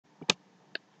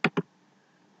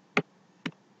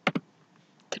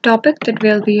topic that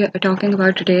we'll be talking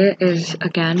about today is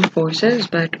again forces,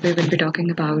 but we will be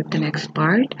talking about the next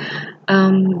part.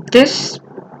 This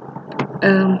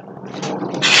um,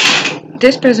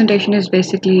 this presentation is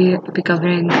basically be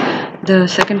covering the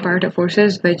second part of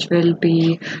forces, which will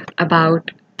be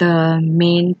about the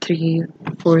main three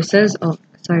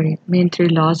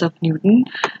laws of Newton,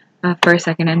 first,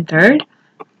 second, and third.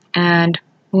 And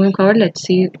moving forward, let's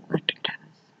see what it has.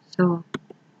 So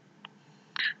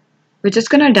we're just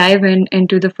gonna dive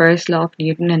into the first law of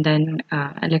Newton, and then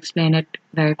I'll explain it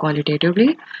very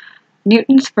qualitatively.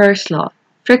 Newton's first law: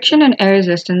 friction and air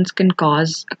resistance can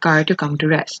cause a car to come to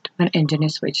rest when engine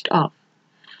is switched off.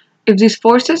 If these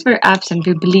forces were absent,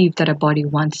 we believe that a body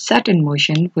once set in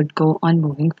motion would go on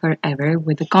moving forever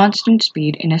with a constant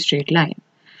speed in a straight line.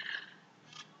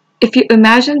 If you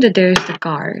imagine that there is a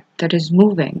car that is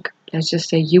moving, let's just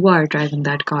say you are driving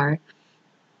that car,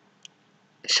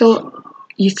 so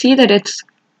you see that it's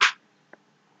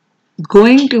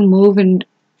going to move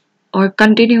or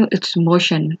continue its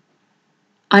motion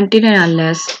until and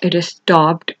unless it is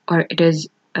stopped or it is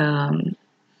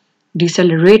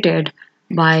decelerated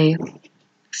by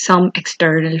some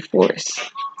external force.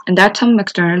 And that some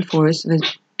external force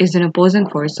is an opposing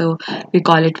force, so we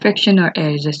call it friction or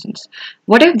air resistance.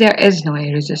 What if there is no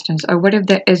air resistance, or what if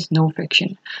there is no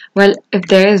friction? Well, if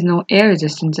there is no air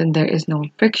resistance and there is no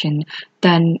friction,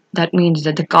 then that means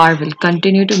that the car will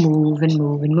continue to move and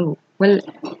move and move. Well,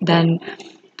 then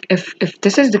if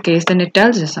this is the case, then it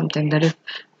tells us something, that if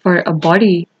for a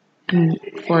body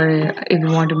if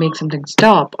we want to make something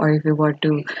stop, or if we want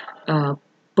to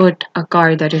put a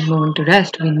car that is moving to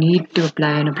rest, we need to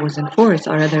apply an opposing force,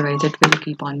 or otherwise it will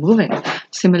keep on moving.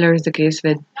 Similar is the case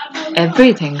with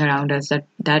everything around us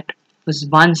that was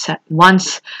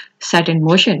once set in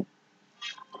motion.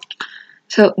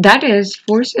 So that is,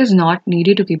 force is not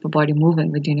needed to keep a body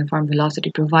moving with uniform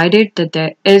velocity, provided that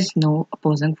there is no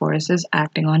opposing forces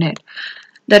acting on it.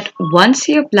 That once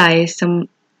you apply some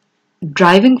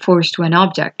driving force to an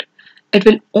object, it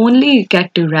will only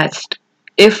get to rest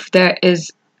if there is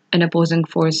an opposing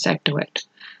force set to it.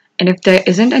 And if there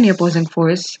isn't any opposing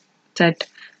force set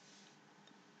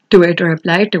to it or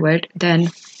applied to it, then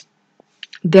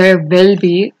there will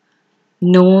be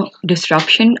no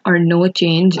disruption or no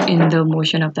change in the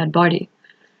motion of that body.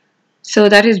 So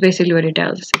that is basically what it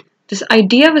tells. This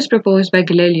idea was proposed by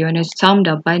Galileo and is summed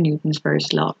up by Newton's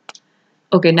first law.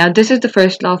 Okay, now this is the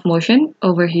first law of motion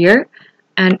over here,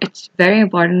 and it's very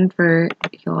important for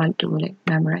you all to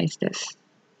memorize this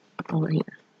over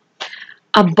here.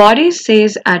 A body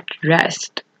stays at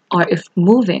rest, or if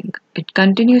moving, it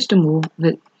continues to move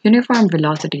with uniform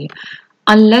velocity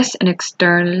unless an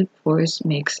external force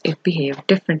makes it behave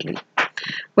differently.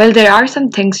 Well, there are some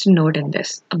things to note in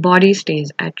this. A body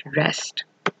stays at rest,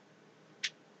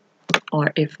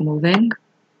 or if moving,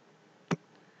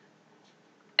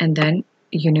 and then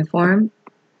uniform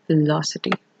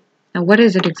velocity. Now, what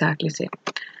does it exactly say?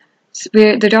 So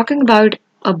they're talking about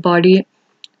a body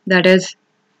that is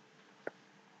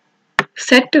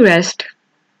set to rest,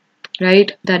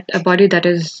 right? That a body that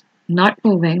is not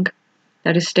moving,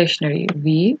 that is stationary.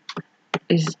 V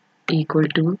is equal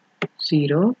to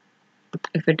 0.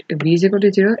 If V is equal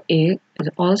to 0, A is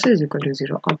also equal to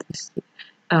 0, obviously.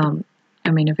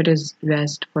 If it is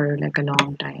rest for like a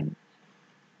long time.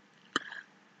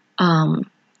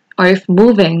 Or if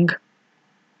moving,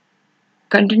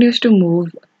 continues to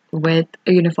move with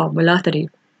a uniform velocity.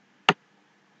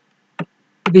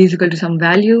 V is equal to some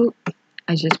value.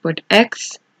 I just put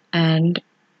X, and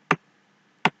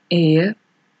A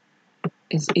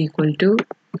is equal to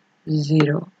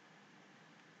 0.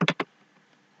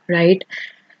 Right?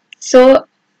 So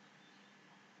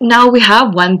now we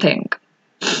have one thing.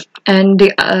 And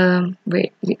the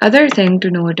other thing to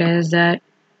note is that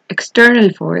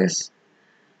external force,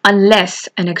 unless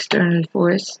an external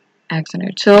force acts on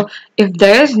it. So if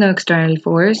there is no external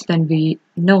force, then we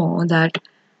know that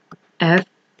F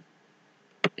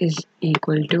is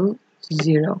equal to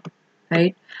 0,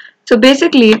 right? So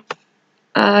basically,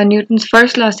 Newton's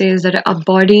first law says that a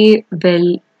body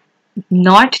will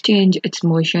not change its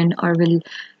motion, or will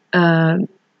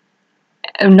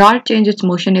not change its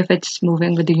motion if it's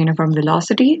moving with the uniform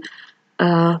velocity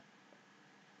until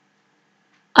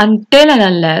and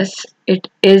unless it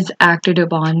is acted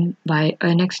upon by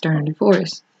an external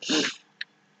force.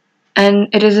 And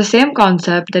it is the same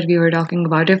concept that we were talking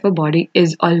about if a body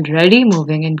is already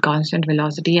moving in constant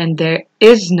velocity and there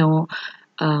is no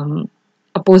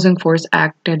opposing force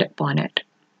acted upon it.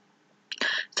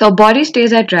 So a body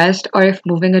stays at rest, or if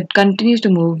moving, it continues to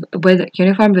move with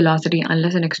uniform velocity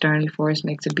unless an external force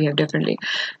makes it behave differently.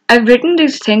 I've written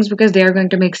these things because they are going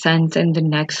to make sense in the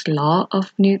next law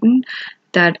of Newton,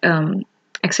 that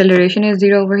acceleration is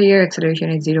zero over here,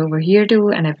 acceleration is zero over here too,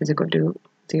 and F is equal to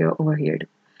zero over here too.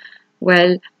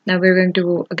 Well, now we're going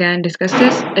to again discuss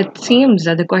this. It seems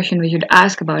that the question we should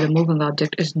ask about a moving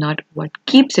object is not what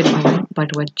keeps it moving,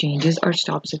 but what changes or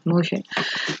stops its motion.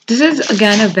 This is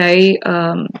again a very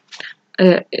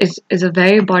is a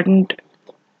very important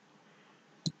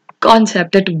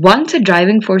concept, that once a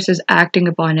driving force is acting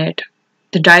upon it,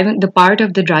 the part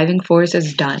of the driving force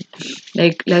is done.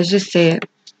 Like, let's just say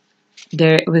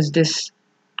there was this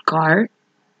car,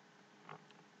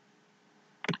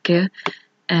 okay,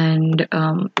 and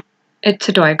it's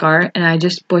a toy car, and I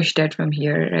just pushed it from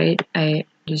here, right? I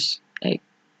just like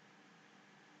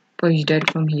pushed it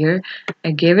from here.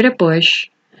 I gave it a push.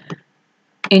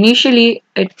 Initially,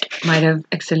 it might have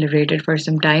accelerated for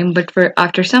some time, but for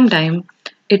after some time,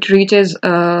 it reaches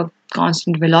a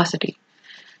constant velocity.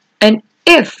 And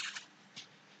if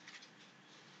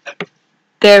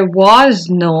there was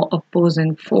no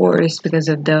opposing force because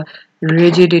of the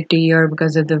rigidity or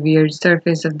because of the weird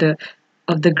surface of the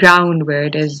ground where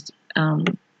it is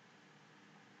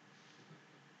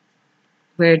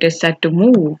set to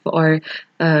move, or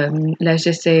let's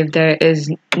just say if there is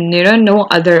no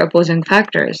other opposing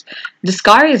factors, this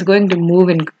car is going to move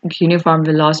in uniform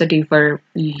velocity for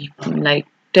like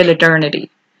till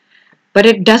eternity. But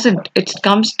it doesn't. It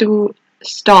comes to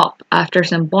stop after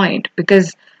some point,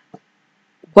 because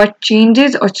what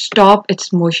changes or stop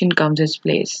its motion comes its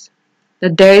place.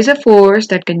 That there is a force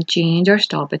that can change or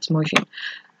stop its motion.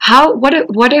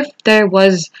 What if there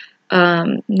was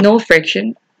no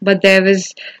friction, but there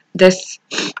was this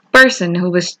person who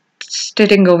was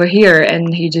sitting over here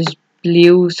and he just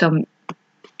blew some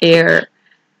air,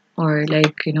 or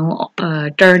like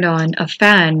turned on a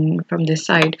fan from this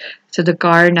side, so the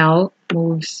car now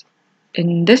moves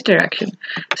in this direction.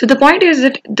 So the point is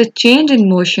that the change in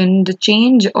motion, the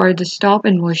change or the stop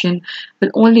in motion,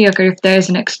 will only occur if there is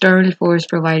an external force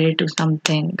provided to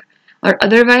something, or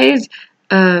otherwise,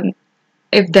 um,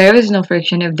 if there was no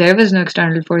friction, if there was no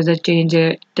external force that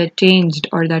changed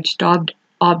or that stopped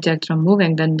objects from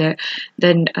moving, then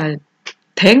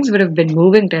things would have been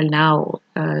moving till now.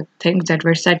 Things that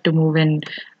were set to move in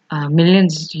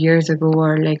millions years ago,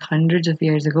 or like hundreds of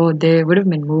years ago, they would have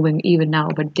been moving even now,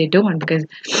 but they don't, because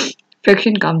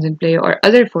friction comes in play or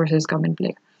other forces come in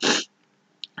play.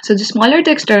 So the smaller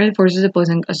the external forces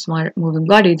opposing a small moving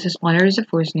body, the smaller is the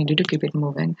force needed to keep it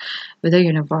moving with a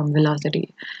uniform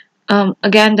velocity.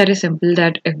 Again, that is simple.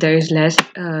 That if there is less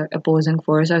opposing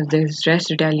force, or if there is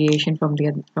less retaliation from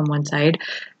one side,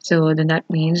 so then that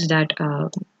means that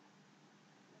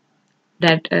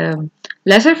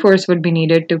lesser force would be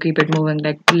needed to keep it moving.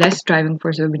 Like less driving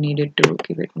force would be needed to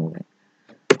keep it moving.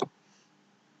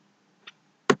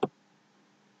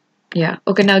 Yeah.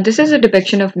 Okay. Now this is a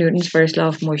depiction of Newton's first law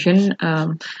of motion.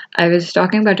 I was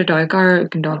talking about a toy car. We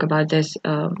can talk about this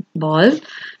ball.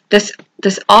 This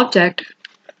object,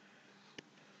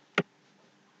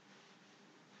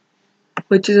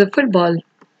 which is a football,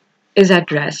 is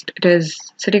at rest. It is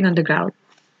sitting on the ground.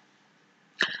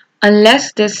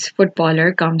 Unless this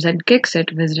footballer comes and kicks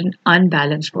it with an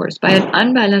unbalanced force. By an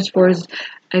unbalanced force,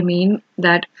 I mean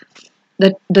that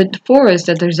the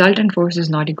resultant force is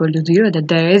not equal to zero, that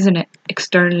there is an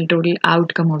external total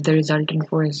outcome of the resultant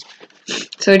force.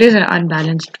 So it is an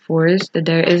unbalanced force, that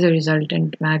there is a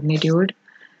resultant magnitude,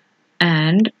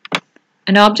 and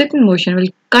an object in motion will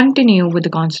continue with the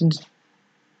constant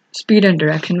speed and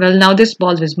direction. Well, now this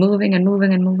ball is moving and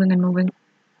moving and moving and moving.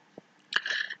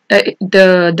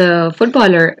 The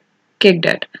footballer kicked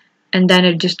it, and then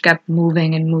it just kept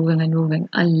moving and moving and moving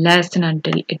unless and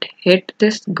until it hit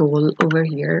this goal over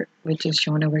here, which is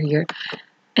shown over here.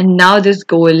 And now this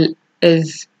goal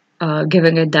is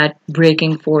giving it that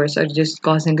braking force, or just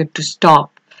causing it to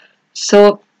stop.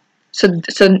 So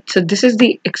this is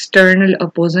the external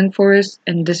opposing force,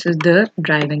 and this is the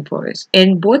driving force.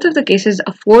 In both of the cases,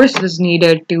 a force was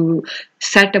needed to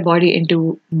set a body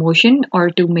into motion or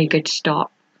to make it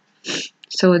stop.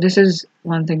 So this is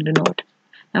one thing to note.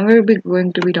 Now we're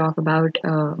going to be talk about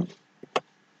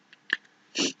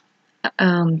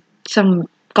some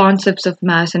concepts of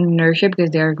mass and inertia, because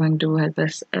they are going to help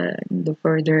us in the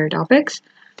further topics.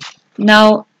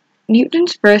 Now,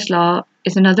 Newton's first law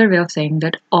is another way of saying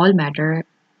that all matter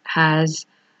has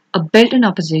a built-in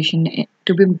opposition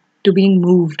to being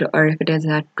moved, or if it is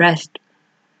at rest.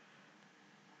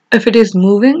 If it is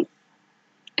moving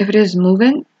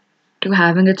to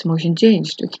having its motion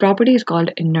changed. Its property is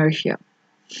called inertia.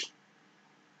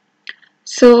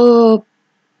 So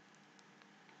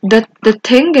the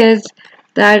thing is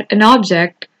that an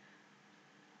object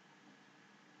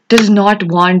does not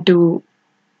want to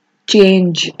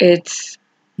change its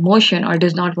motion or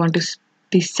does not want to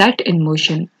be set in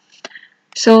motion.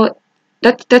 So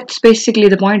that's basically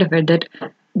the point of it, that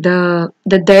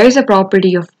that there is a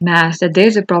property of mass, that there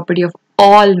is a property of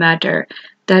all matter,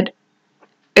 that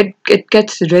it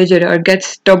gets rigid or gets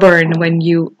stubborn when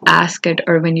you ask it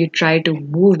or when you try to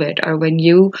move it or when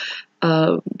you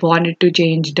want it to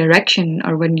change direction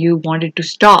or when you want it to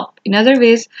stop. In other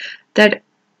ways, that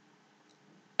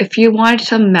if you want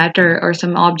some matter or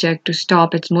some object to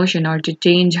stop its motion or to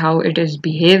change how it is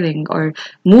behaving or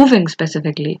moving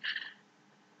specifically,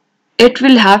 it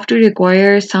will have to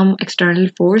require some external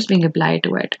force being applied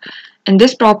to it. And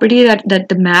this property that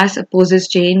the mass opposes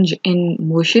change in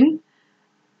motion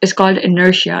is called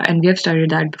inertia, and we have studied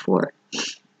that before.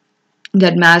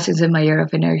 That mass is a measure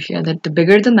of inertia, that the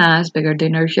bigger the mass, bigger the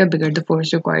inertia, bigger the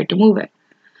force required to move it.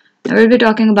 Now we'll be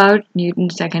talking about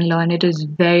Newton's second law, and it is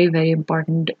very, very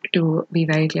important to be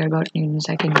very clear about Newton's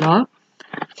second law.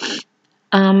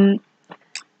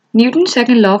 Newton's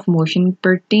second law of motion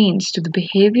pertains to the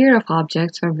behavior of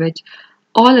objects for which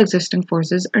all existing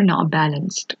forces are not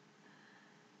balanced.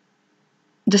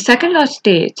 The second law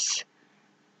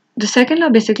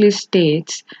basically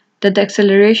states that the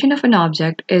acceleration of an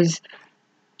object is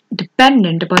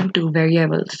dependent upon two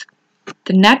variables: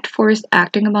 the net force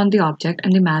acting upon the object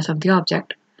and the mass of the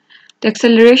object. The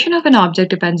acceleration of an object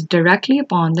depends directly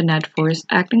upon the net force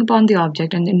acting upon the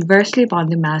object and inversely upon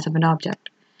the mass of an object.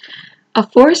 A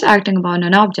force acting upon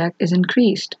an object is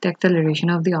increased, the acceleration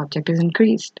of the object is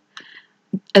increased.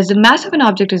 As the mass of an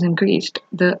object is increased,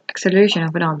 the acceleration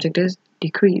of an object is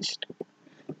decreased.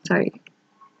 Sorry.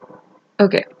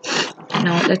 Okay,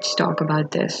 now let's talk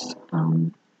about this.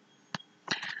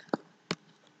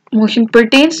 Motion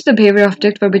pertains to the behavior of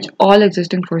object for which all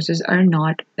existing forces are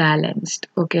not balanced.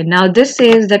 Okay, now this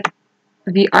says that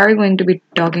we are going to be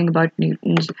talking about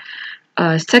Newton's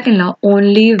second law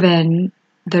only when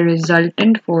the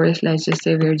resultant force, let's just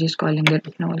say we're just calling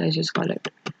it, no, let's just call it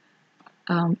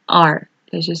R.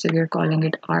 Let's just say we're calling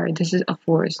it R. This is a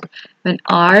force. When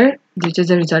R, which is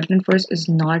the resultant force, is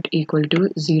not equal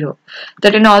to 0.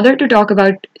 That in order to talk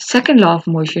about second law of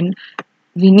motion,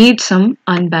 we need some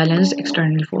unbalanced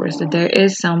external force. That there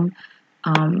is some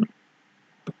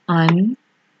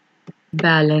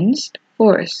unbalanced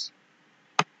force,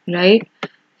 right?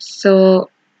 So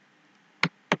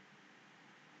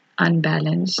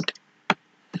unbalanced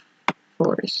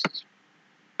force.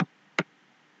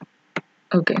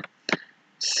 Okay,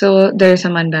 so there is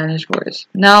some unbalanced force.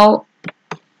 Now,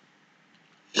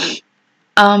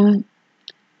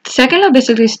 second law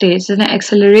basically states that the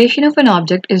acceleration of an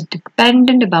object is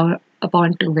dependent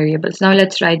upon two variables. Now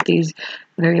let's write these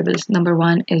variables. Number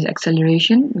one is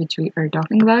acceleration, which we are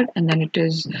talking about, and then it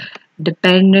is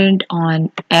dependent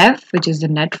on F, which is the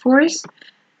net force,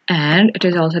 and it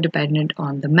is also dependent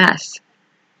on the mass,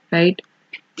 right?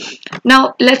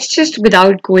 Now let's just,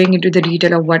 without going into the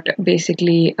detail of what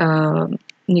basically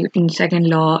Newton's second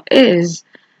law is,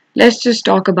 let's just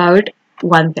talk about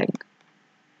one thing.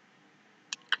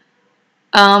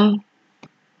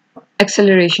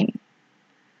 Acceleration.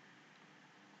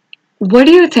 What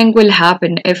do you think will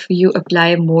happen if you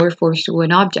apply more force to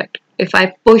an object? If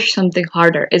I push something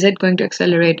harder, is it going to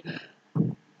accelerate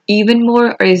even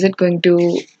more, or is it going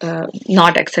to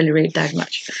not accelerate that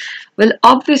much? Well,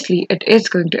 obviously it is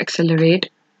going to accelerate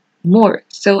more.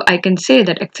 So I can say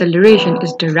that acceleration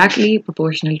is directly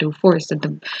proportional to force. That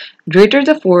the greater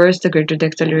the force, the greater the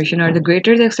acceleration, or the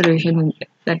greater the acceleration,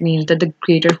 that means that the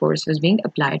greater force is being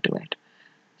applied to it.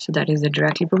 So that is the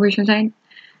directly proportional sign.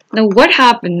 Now what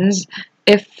happens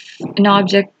if an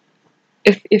object,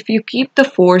 if you keep the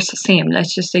force same,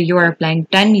 let's just say you are applying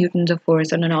 10 newtons of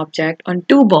force on an object on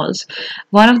two balls.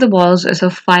 One of the balls is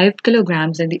of 5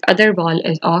 kilograms and the other ball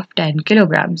is of 10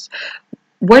 kilograms.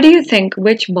 What do you think,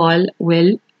 which ball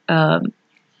will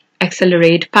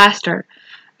accelerate faster?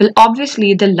 Well,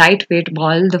 obviously the lightweight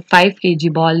ball, the 5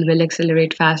 kg ball, will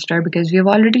accelerate faster because we have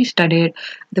already studied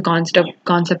the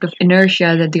concept of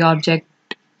inertia, that the object,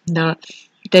 the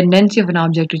tendency of an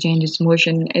object to change its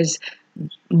motion is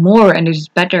more and is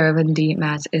better when the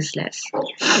mass is less.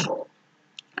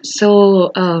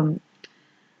 So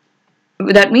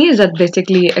that means that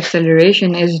basically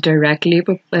acceleration is inversely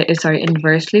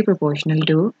proportional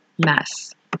to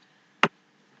mass.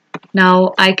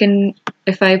 Now I can,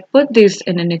 if I put this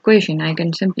in an equation, I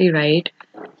can simply write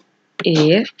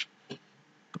A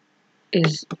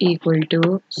is equal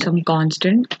to some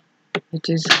constant, which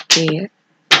is K,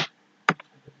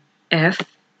 F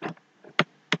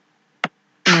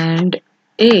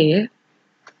A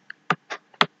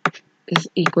is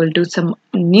equal to some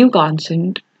new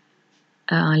constant,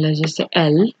 let's just say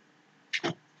L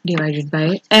divided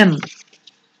by M,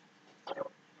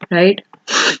 right?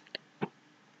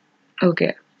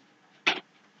 Okay.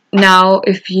 Now,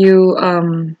 if you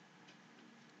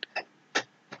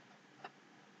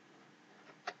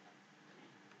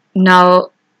now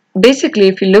basically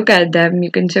if you look at them, you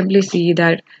can simply see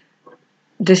that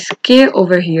this K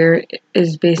over here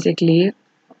is basically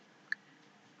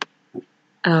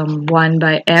 1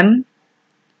 by M,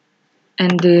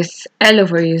 and this L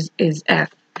over here is F.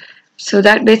 So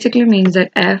that basically means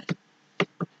that F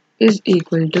is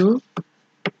equal to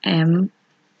M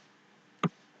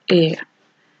A,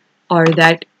 or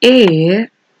that A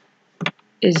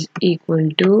is equal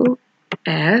to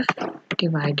F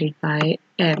divided by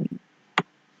M.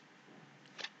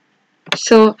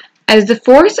 So as the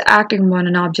force acting on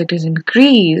an object is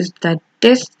increased, that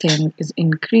this thing is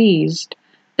increased,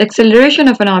 the acceleration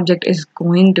of an object is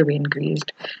going to be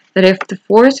increased. That if the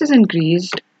force is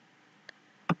increased,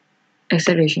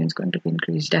 acceleration is going to be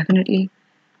increased definitely.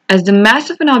 As the mass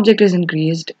of an object is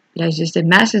increased, let's just say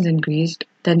mass is increased,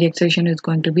 then the acceleration is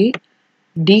going to be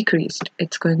decreased.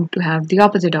 It's going to have the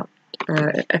opposite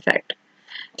effect.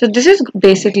 So this is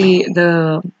basically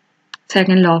the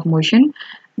second law of motion,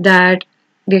 that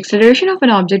the acceleration of an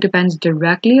object depends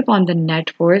directly upon the net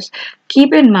force.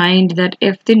 Keep in mind that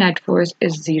if the net force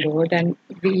is zero, then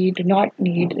there is no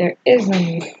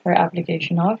need for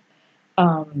application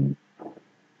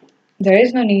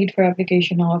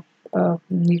of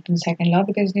Newton's second law,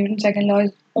 because Newton's second law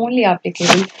is only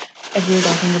applicable if we're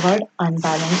talking about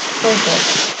unbalanced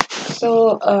forces.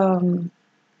 So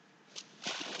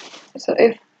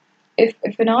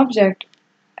if an object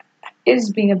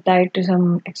is being applied to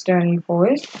some external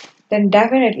force, then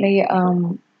definitely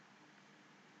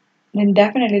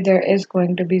there is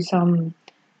going to be some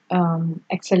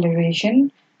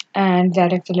acceleration, and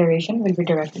that acceleration will be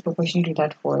directly proportional to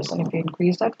that force. And if you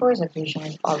increase that force, acceleration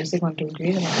is obviously going to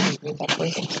increase, and if you decrease that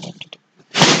force, it's going to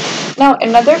decrease. Now,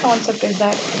 another concept is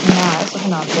that mass of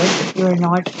an object, if you're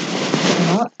not,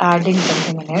 adding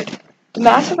something in it, the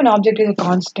mass of an object is a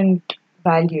constant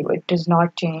value. It does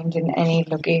not change in any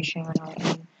location or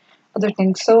any other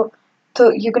things. So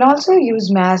you can also use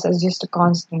mass as just a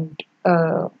constant,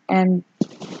 and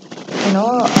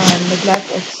neglect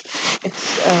its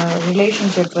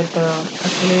relationship with the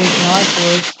acceleration or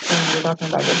force when we're talking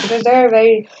about it, because there are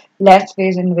very less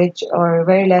ways in which, or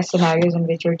very less scenarios in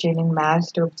which you're changing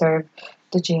mass to observe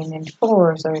the change in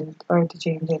force, or the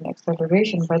change in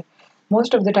acceleration. But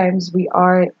most of the times we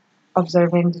are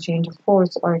observing the change of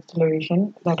force or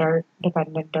acceleration that are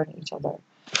dependent on each other.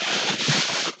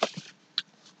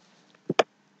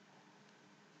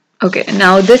 Okay,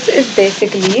 now this is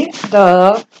basically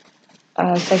the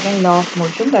second law of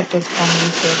motion, that is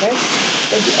commonly stated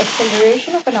that the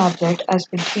acceleration of an object as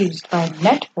produced by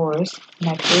net force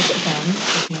again,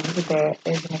 which means that there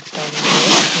is an external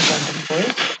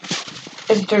force,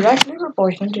 is directly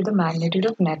proportional to the magnitude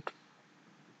of net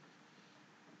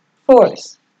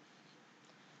force.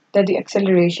 That the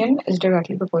acceleration is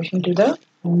directly proportional to the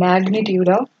magnitude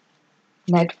of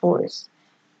net force.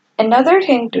 Another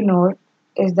thing to note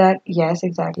is that, yes,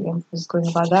 exactly, I'm just going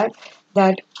about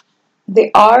that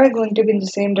they are going to be in the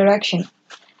same direction.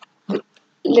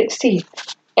 Let's see,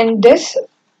 in this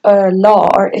law,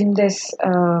 or in this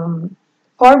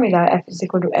formula, F is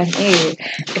equal to ma.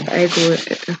 If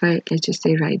I let's just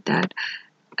say write that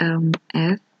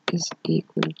F is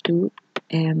equal to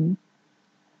ma.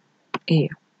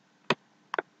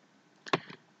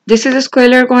 This is a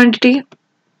scalar quantity.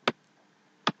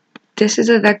 This is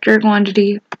a vector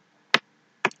quantity,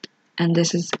 and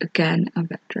this is again a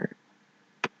vector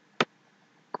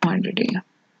quantity.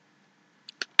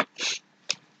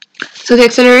 So the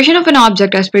acceleration of an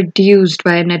object as produced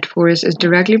by a net force is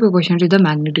directly proportional to the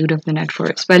magnitude of the net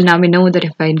force. Well, now we know that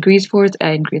if I increase force,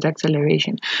 I increase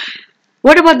acceleration.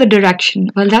 What about the direction?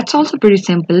 Well, that's also pretty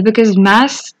simple, because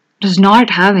mass does not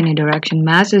have any direction.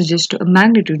 Mass is just a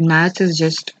magnitude. Mass is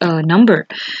just a number.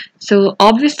 So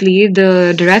obviously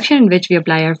the direction in which we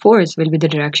apply our force will be the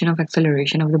direction of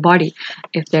acceleration of the body.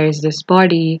 If there is this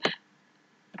body,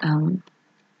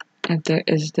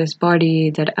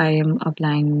 that I am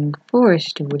applying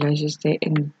force to, let's just say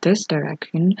in this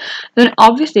direction, then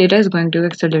obviously it is going to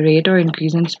accelerate or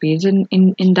increase in speeds in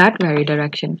that very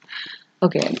direction.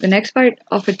 Okay, the next part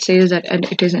of it says that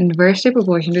it is inversely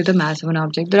proportional to the mass of an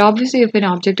object. That obviously if an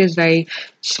object is very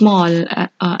small,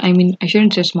 I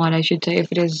shouldn't say small, I should say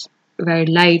if it is very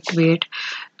lightweight,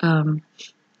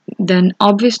 then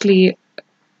obviously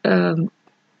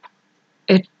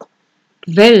it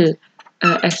will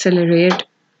accelerate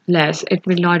less. It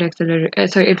will not accelerate.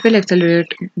 Sorry, it will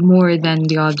accelerate more than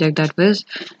the object that was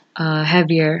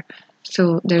heavier.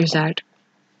 So there's that.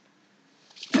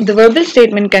 The verbal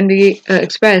statement can be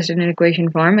expressed in an equation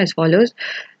form as follows.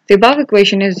 The above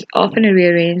equation is often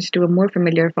rearranged to a more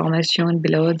familiar form as shown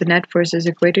below. The net force is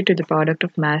equated to the product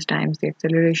of mass times the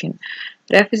acceleration.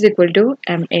 F is equal to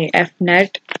ma. F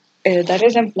net, that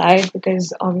is implied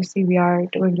because obviously we are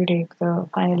going to take the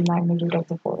final magnitude of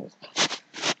the force.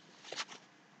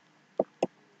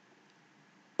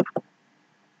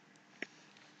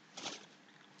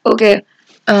 Okay,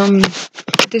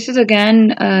 this is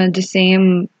again the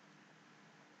same.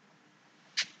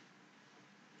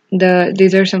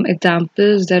 These are some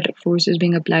examples that force is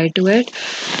being applied to it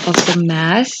of some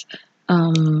mass.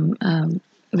 Um, um,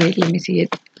 Wait, let me see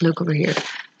it. Look over here.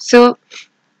 So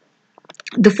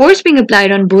the force being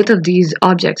applied on both of these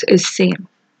objects is same,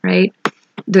 right?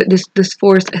 This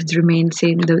force has remained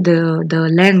same. The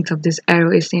length of this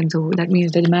arrow is same, so that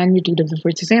means that the magnitude of the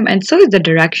force is same, and so is the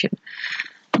direction.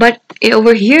 But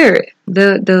over here,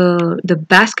 the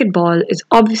basketball is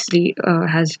obviously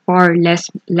has far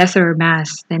lesser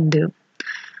mass than the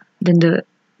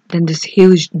than this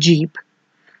huge jeep.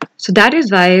 So that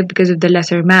is why, because of the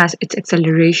lesser mass, its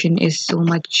acceleration is so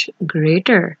much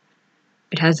greater.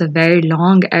 It has a very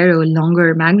long arrow,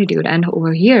 longer magnitude, and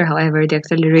over here, however, the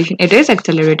acceleration, it is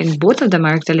accelerating. Both of them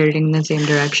are accelerating in the same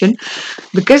direction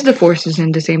because the force is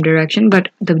in the same direction, but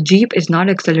the jeep is not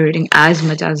accelerating as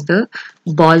much as the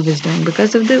ball was doing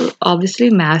because of the obviously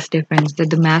mass difference. That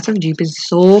the mass of jeep is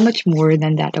so much more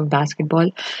than that of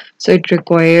basketball, so it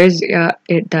requires the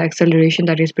acceleration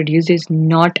that is produced is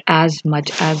not as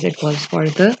much as it was for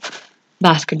the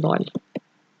basketball.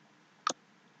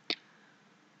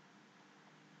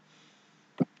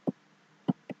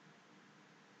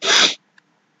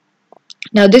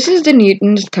 Now, this is the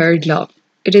Newton's third law.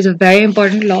 It is a very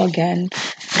important law again,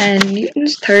 and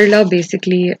Newton's third law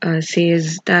basically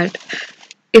says that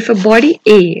if a body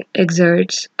A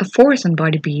exerts a force on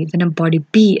body B, then a body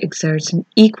B exerts an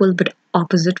equal but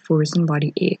opposite force on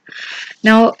body A.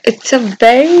 Now, it's a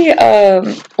very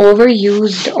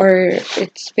overused, or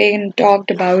it's been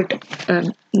talked about.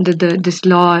 This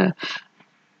law,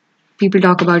 people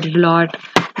talk about it a lot,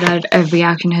 that every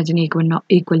action has an equal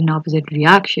and opposite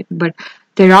reaction. But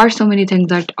there are so many things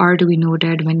that are to be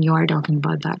noted when you are talking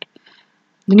about that.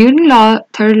 The Newton law,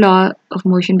 third law of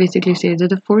motion, basically says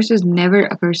that the forces never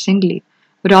occur singly,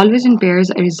 but always in pairs,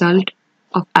 a result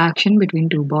of action between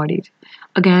two bodies.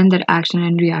 Again, that action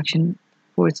and reaction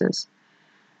forces.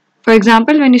 For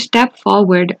example, when you step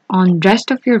forward on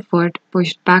rest of your foot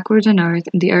pushed backwards on earth,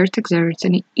 the earth exerts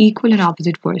an equal and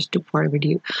opposite force to forward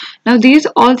you. Now, these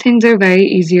all things are very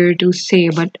easier to say,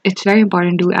 but it's very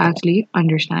important to actually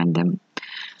understand them.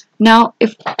 Now,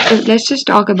 if let's just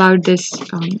talk about this.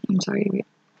 I'm sorry. Wait.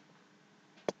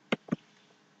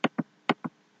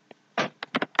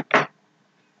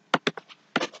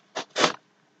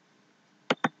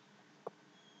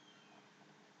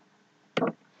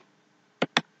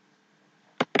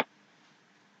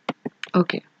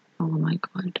 Okay. Oh my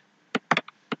God.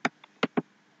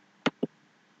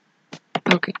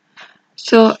 Okay.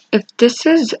 So if this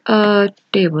is a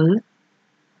table,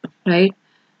 right,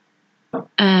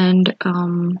 and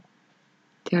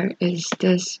there is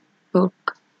this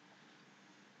book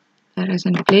that is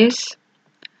in place,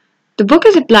 the book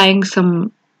is applying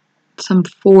some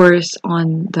force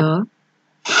on the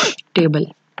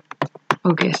table.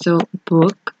 Okay, so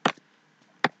book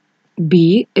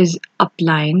B is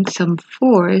applying some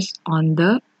force on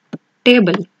the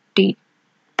table T.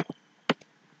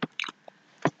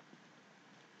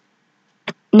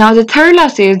 Now the third law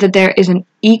says that there is an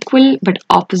equal but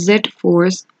opposite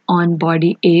force on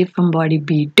body A from body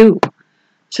B too.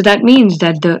 So that means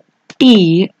that the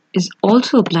T is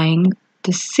also applying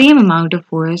the same amount of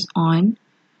force on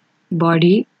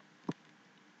body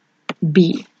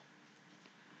B.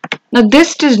 Now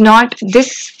this is not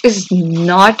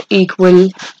equal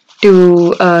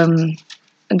to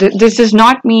this does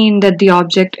not mean that the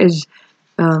object is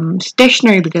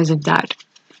stationary because of that.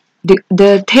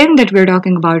 The thing that we're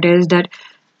talking about is that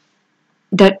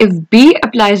if B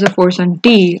applies a force on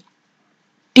T,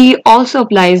 T also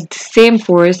applies the same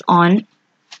force on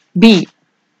B.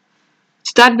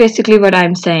 So that's basically what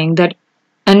I'm saying. That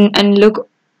and look,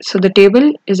 so the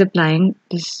table is applying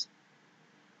this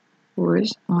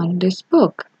force on this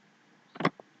book,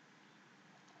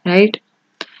 right?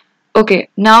 Okay,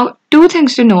 now three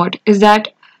things to note,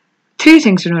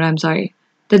 I'm sorry,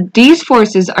 that these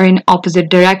forces are in opposite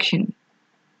direction.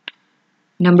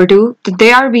 Number two, that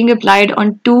they are being applied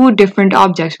on two different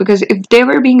objects, because if they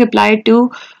were being applied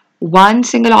to one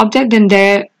single object, then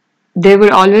they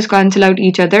would always cancel out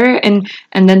each other, and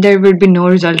then there would be no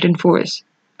resultant force.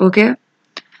 Okay.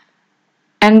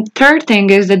 And third thing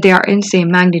is that they are in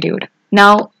same magnitude.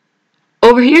 Now,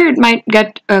 over here it might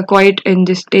get quite, in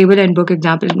this table and book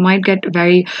example, it might get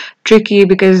very tricky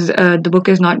because the book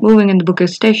is not moving and the book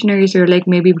is stationary. So you're like,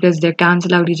 maybe because they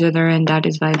cancel out each other and that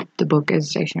is why the book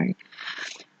is stationary.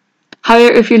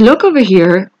 However, if you look over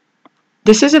here,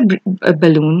 this is a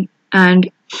balloon, and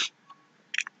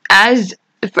as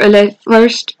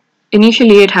first,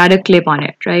 initially it had a clip on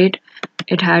it, right?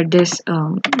 It had this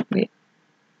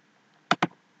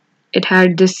it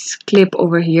had this clip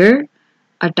over here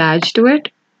attached to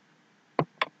it.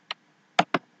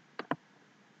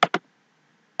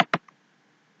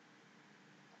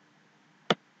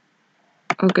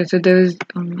 Okay, so there was,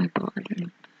 oh my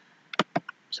god,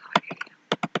 sorry.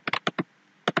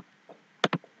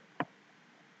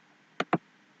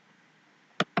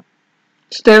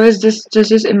 So there was this,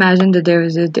 just imagine that there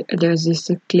was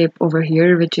this clip over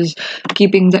here which is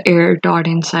keeping the air taut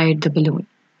inside the balloon,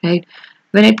 right?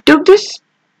 When it took this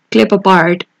clip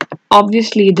apart,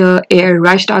 obviously the air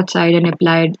rushed outside and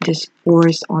applied this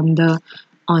force on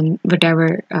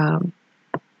whatever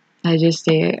I just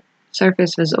say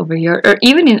surface was over here, or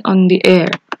even on the air,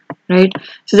 right?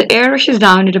 So the air rushes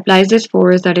down, it applies this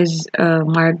force that is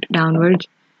marked downwards,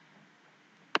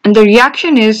 and the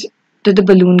reaction is that the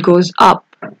balloon goes up.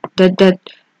 This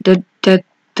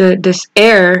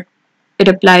air, it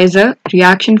applies a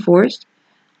reaction force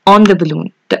on the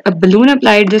balloon. The balloon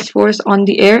applied this force on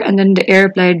the air, and then the air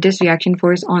applied this reaction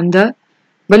force on the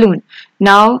balloon.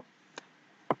 Now,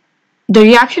 the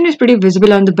reaction is pretty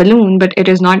visible on the balloon, but it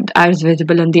is not as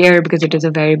visible on the air because it is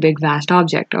a very big, vast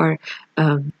object, or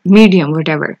medium,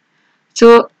 whatever.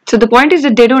 So the point is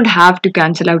that they don't have to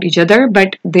cancel out each other,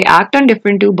 but they act on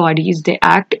different two bodies. They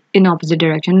act in opposite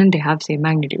direction and they have same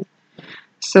magnitude.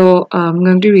 So I'm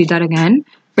going to read that again.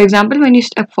 For example, when you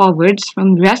step forwards,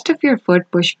 from the rest of your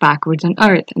foot push backwards on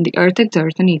earth, and the earth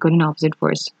exerts an equal and opposite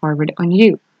force forward on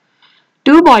you.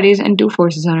 Two bodies and two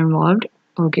forces are involved.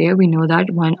 Okay, we know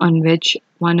that, one on which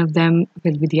one of them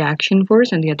will be the action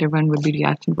force and the other one would be the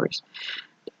reaction force.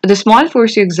 The small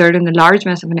force you exert on the large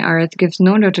mass of an earth gives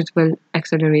no noticeable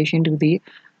acceleration to the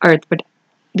earth, but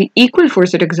the equal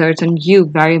force it exerts on you,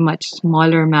 very much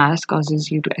smaller mass, causes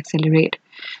you to accelerate.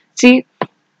 See,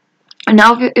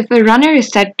 now if a runner is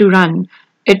set to run,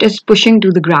 it is pushing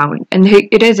to the ground and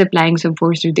it is applying some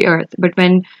force to the earth, but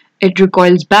when it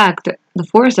recoils back, the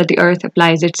force that the earth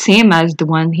applies, it's same as the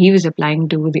one he was applying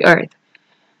to the earth.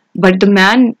 But the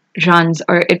man runs,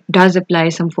 or it does apply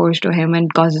some force to him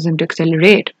and causes him to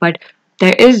accelerate, but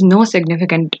there is no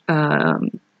significant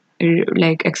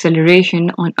like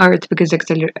acceleration on earth, because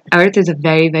earth is a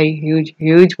very, very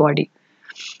huge body.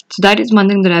 So that is one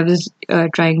thing that I was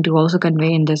trying to also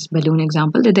convey in this balloon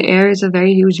example, that the air is a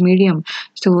very huge medium.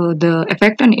 So the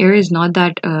effect on air is not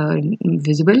that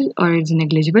visible or it's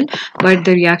negligible, but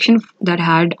the reaction that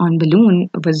had on balloon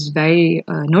was very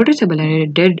noticeable, and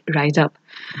it did rise up.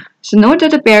 So note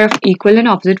that a pair of equal and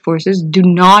opposite forces do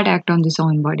not act on the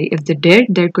own body. If they did,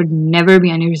 there could never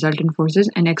be any resultant forces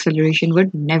and acceleration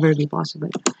would never be possible.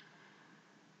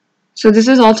 So this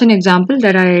is also an example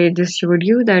that I just showed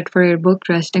you, that for a book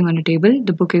resting on a table,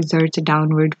 the book exerts a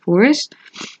downward force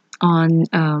on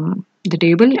the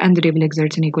table, and the table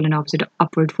exerts an equal and opposite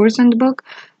upward force on the book.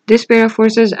 This pair of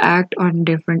forces act on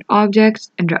different objects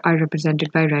and are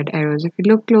represented by red arrows. If you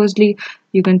look closely,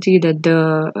 you can see that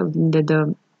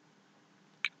the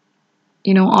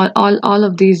all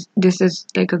of these, this is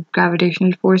like a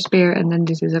gravitational force pair, and then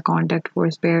this is a contact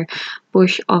force pair.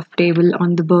 Push of table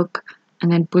on the book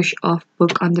and then push of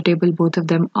book on the table, both of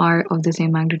them are of the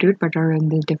same magnitude but are in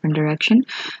the different direction.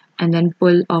 And then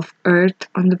pull of earth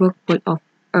on the book, pull of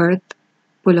earth,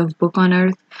 pull of book on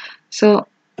earth. So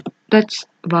that's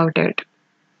about it.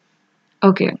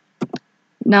 Okay,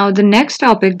 now the next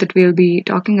topic that we'll be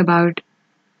talking about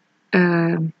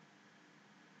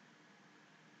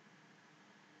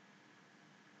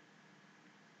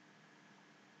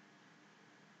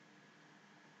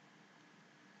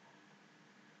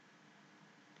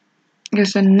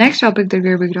yes, the next topic that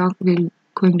we're going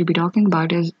to be talking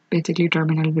about is basically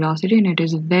terminal velocity, and it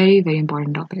is a very, very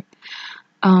important topic.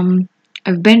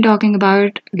 I've been talking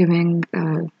about giving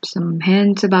some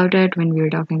hints about it when we were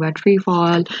talking about free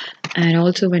fall, and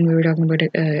also when we were talking about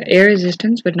air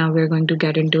resistance, but now we're going to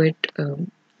get into it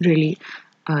really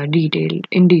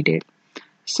in detail.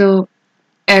 So,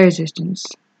 air resistance.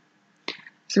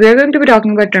 So we're going to be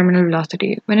talking about terminal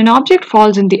velocity. When an object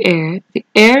falls in the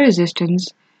air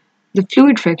resistance The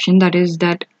fluid friction, that is,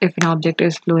 that if an object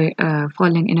is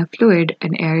falling in a fluid,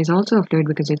 and air is also a fluid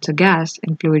because it's a gas,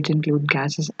 and fluids include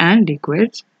gases and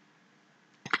liquids,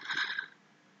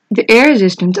 the air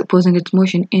resistance opposing its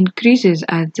motion increases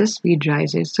as the speed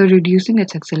rises, so reducing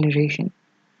its acceleration.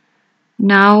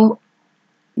 Now,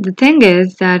 the thing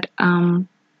is that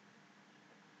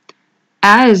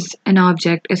as an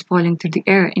object is falling through the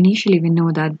air, initially we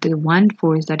know that the one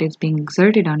force that is being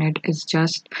exerted on it is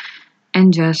just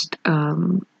it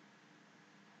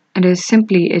is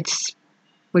simply its,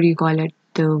 what do you call it,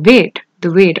 the weight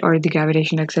or the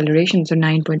gravitational acceleration. So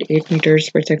 9.8 meters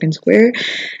per second square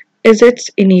is its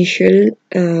initial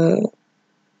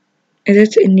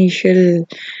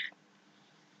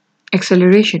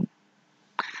acceleration.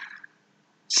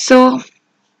 So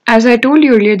as I told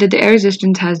you earlier, that the air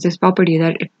resistance has this property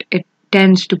that it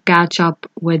tends to catch up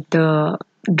with the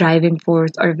driving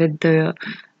force, or with the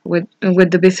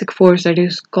basic force that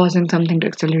is causing something to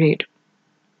accelerate.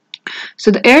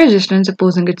 So the air resistance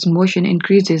opposing its motion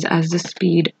increases as the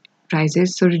speed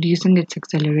rises, so reducing its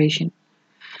acceleration.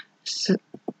 So,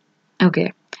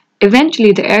 okay.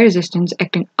 Eventually, the air resistance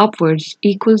acting upwards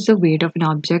equals the weight of an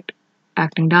object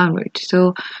acting downwards.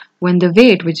 So when the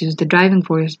weight, which is the driving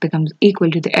force, becomes equal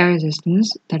to the air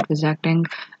resistance that was acting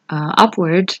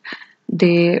upwards,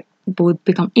 they both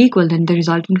become equal, then the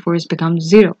resultant force becomes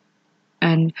zero.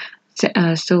 And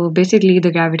so basically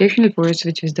the gravitational force,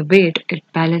 which is the weight, it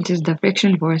balances the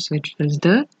frictional force, which was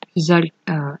the result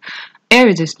air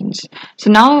resistance.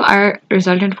 So now our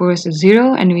resultant force is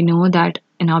zero, and we know that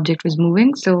an object was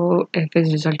moving. So if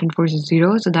its resultant force is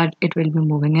zero, so that it will be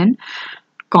moving in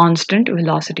constant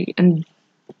velocity, and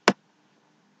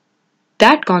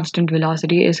that constant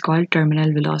velocity is called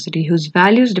terminal velocity, whose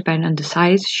values depend on the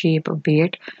size, shape, or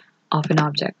weight of an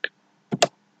object.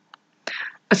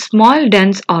 A small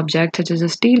dense object such as a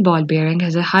steel ball bearing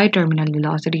has a high terminal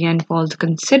velocity and falls a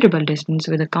considerable distance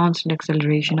with a constant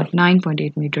acceleration of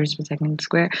 9.8 meters per second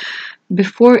square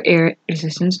before air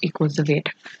resistance equals the weight.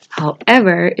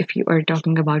 However, if you are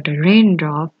talking about a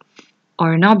raindrop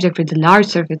or an object with a large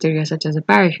surface area such as a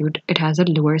parachute, it has a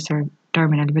lower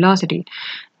terminal velocity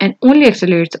and only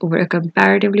accelerates over a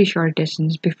comparatively short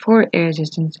distance before air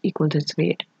resistance equals its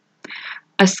weight.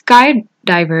 A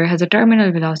skydiver has a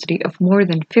terminal velocity of more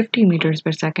than 50 meters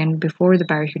per second before the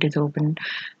parachute is opened.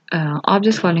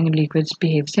 Objects falling in liquids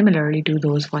behave similarly to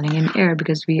those falling in air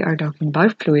because we are talking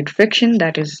about fluid friction,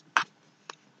 that is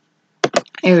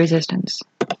air resistance.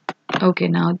 Okay,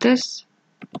 now this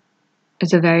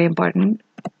is a very important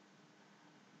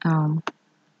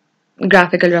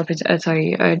graphical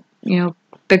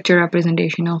picture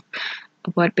representation of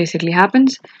what basically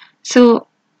happens. So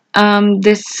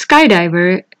this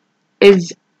skydiver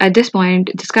is, at this point,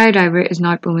 the skydiver is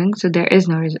not moving, so there is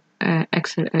no air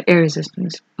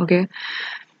resistance. Okay,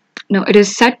 now it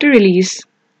is set to release.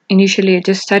 Initially it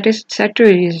just set to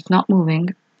release, it's not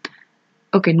moving.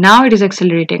 Okay, now it is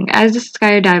accelerating. As the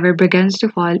skydiver begins to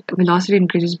fall, velocity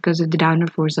increases because of the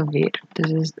downward force of weight.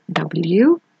 This is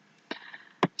W.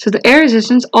 So the air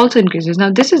resistance also increases.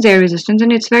 Now this is air resistance,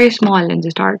 and it's very small in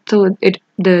the start. So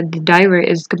the diver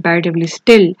is comparatively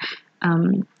still,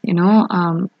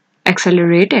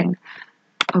 accelerating.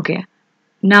 Okay.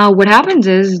 Now what happens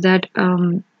is that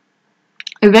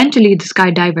eventually the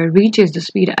skydiver reaches the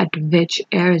speed at which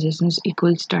air resistance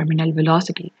equals terminal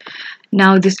velocity.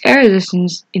 Now this air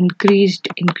resistance increased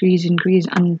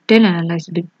until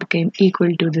analyzed it became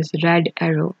equal to this red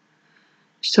arrow.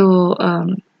 So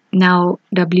now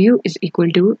W is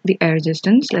equal to the air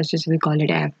resistance. Let's just we call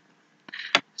it F.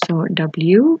 So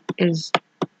W is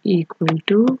equal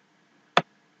to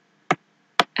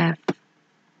F.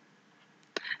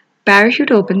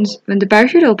 Parachute opens. When the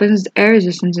parachute opens, the air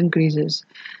resistance increases.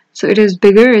 So it is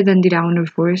bigger than the downward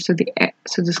force. So the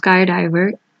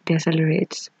skydiver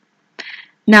decelerates.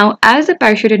 Now, as the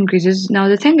parachute increases, now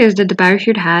the thing is that the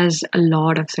parachute has a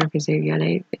lot of surface area,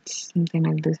 like it's something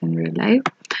like this in real life.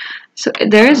 So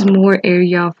there is more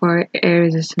area for air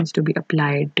resistance to be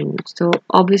applied to. So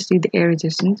obviously the air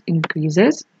resistance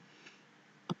increases.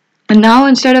 And now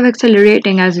instead of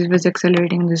accelerating as it was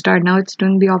accelerating in the start, now it's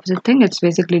doing the opposite thing. It's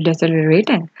basically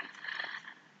decelerating.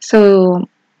 So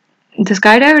the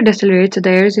skydiver decelerates, so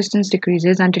the air resistance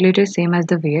decreases until it is same as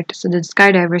the weight. So the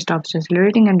skydiver stops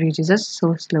decelerating and reaches a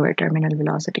slower terminal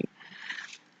velocity.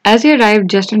 As he arrived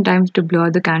just in time to blow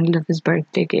out the candle of his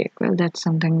birthday cake. Well, that's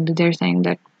something that they're saying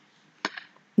that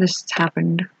this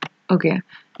happened. Okay.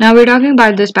 Now we're talking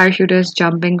about this parachutist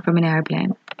jumping from an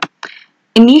airplane.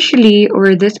 Initially,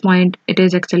 over this point, it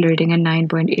is accelerating at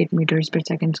 9.8 meters per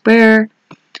second square.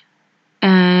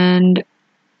 And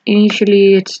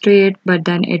initially it's straight, but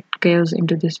then it goes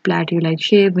into this plateau-like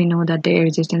shape. We know that the air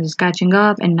resistance is catching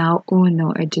up, and now, oh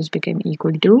no, it just became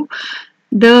equal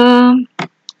the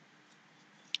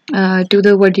to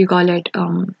the what do you call it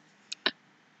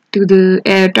to the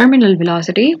air terminal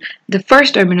velocity. The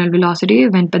first terminal velocity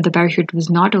when the parachute was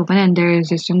not open, and the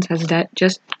resistance has that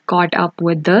just caught up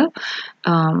with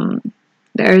um,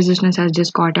 the air resistance has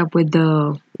just caught up with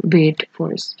the weight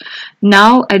force.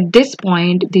 Now at this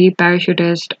point, the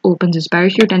parachutist opens his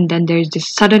parachute, and then there's this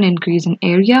sudden increase in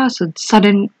area. So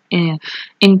sudden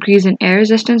increase in air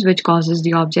resistance, which causes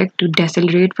the object to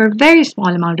decelerate for a very small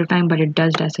amount of time, but it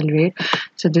does decelerate.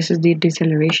 So this is the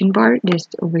deceleration part. This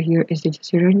over here is the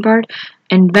deceleration part.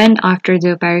 And when after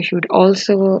the parachute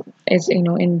also is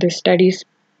in the steady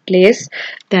place,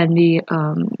 then the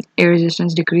air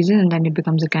resistance decreases, and then it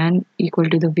becomes again equal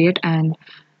to the weight, and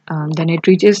then it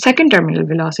reaches second terminal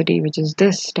velocity, which is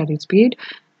this steady speed,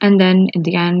 and then in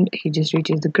the end he just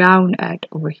reaches the ground at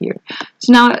over here.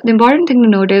 So now the important thing to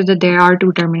note is that there are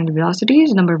two terminal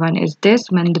velocities. Number one is this,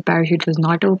 when the parachute was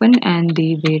not open and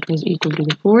the weight was equal to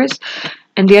the force,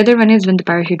 and the other one is when the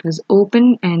parachute was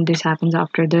open, and this happens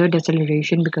after the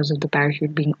deceleration because of the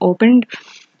parachute being opened.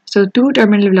 So two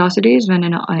terminal velocities when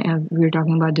we're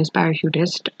talking about this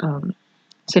parachutist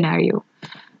scenario.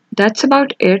 That's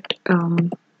about it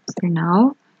for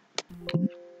now.